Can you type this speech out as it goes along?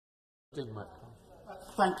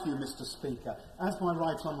Thank you, Mr. Speaker. As my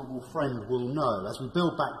right honourable friend will know, as we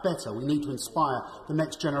build back better, we need to inspire the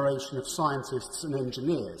next generation of scientists and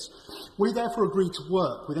engineers. We therefore agreed to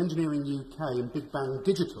work with Engineering UK and Big Bang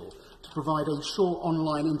Digital to provide a short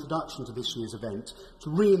online introduction to this year's event to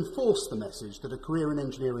reinforce the message that a career in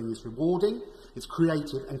engineering is rewarding, it's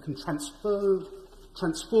creative and can transform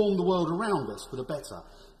the world around us for the better.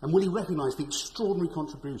 And will he recognise the extraordinary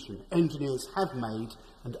contribution engineers have made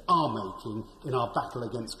and are making in our battle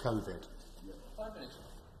against COVID?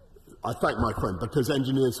 I thank my friend, because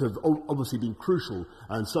engineers have obviously been crucial,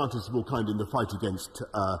 and scientists of all kind, in the fight against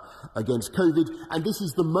COVID. And this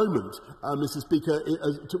is the moment, Mr. Speaker,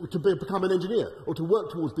 to become an engineer, or to work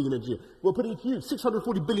towards being an engineer. We're putting a huge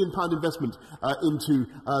 £640 billion investment into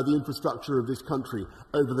the infrastructure of this country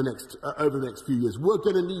over the next few years. We're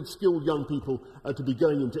going to need skilled young people to be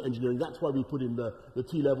going into engineering. That's why we put in the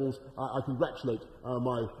T levels. I congratulate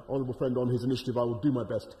my honourable friend on his initiative. I will do my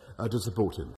best to support him.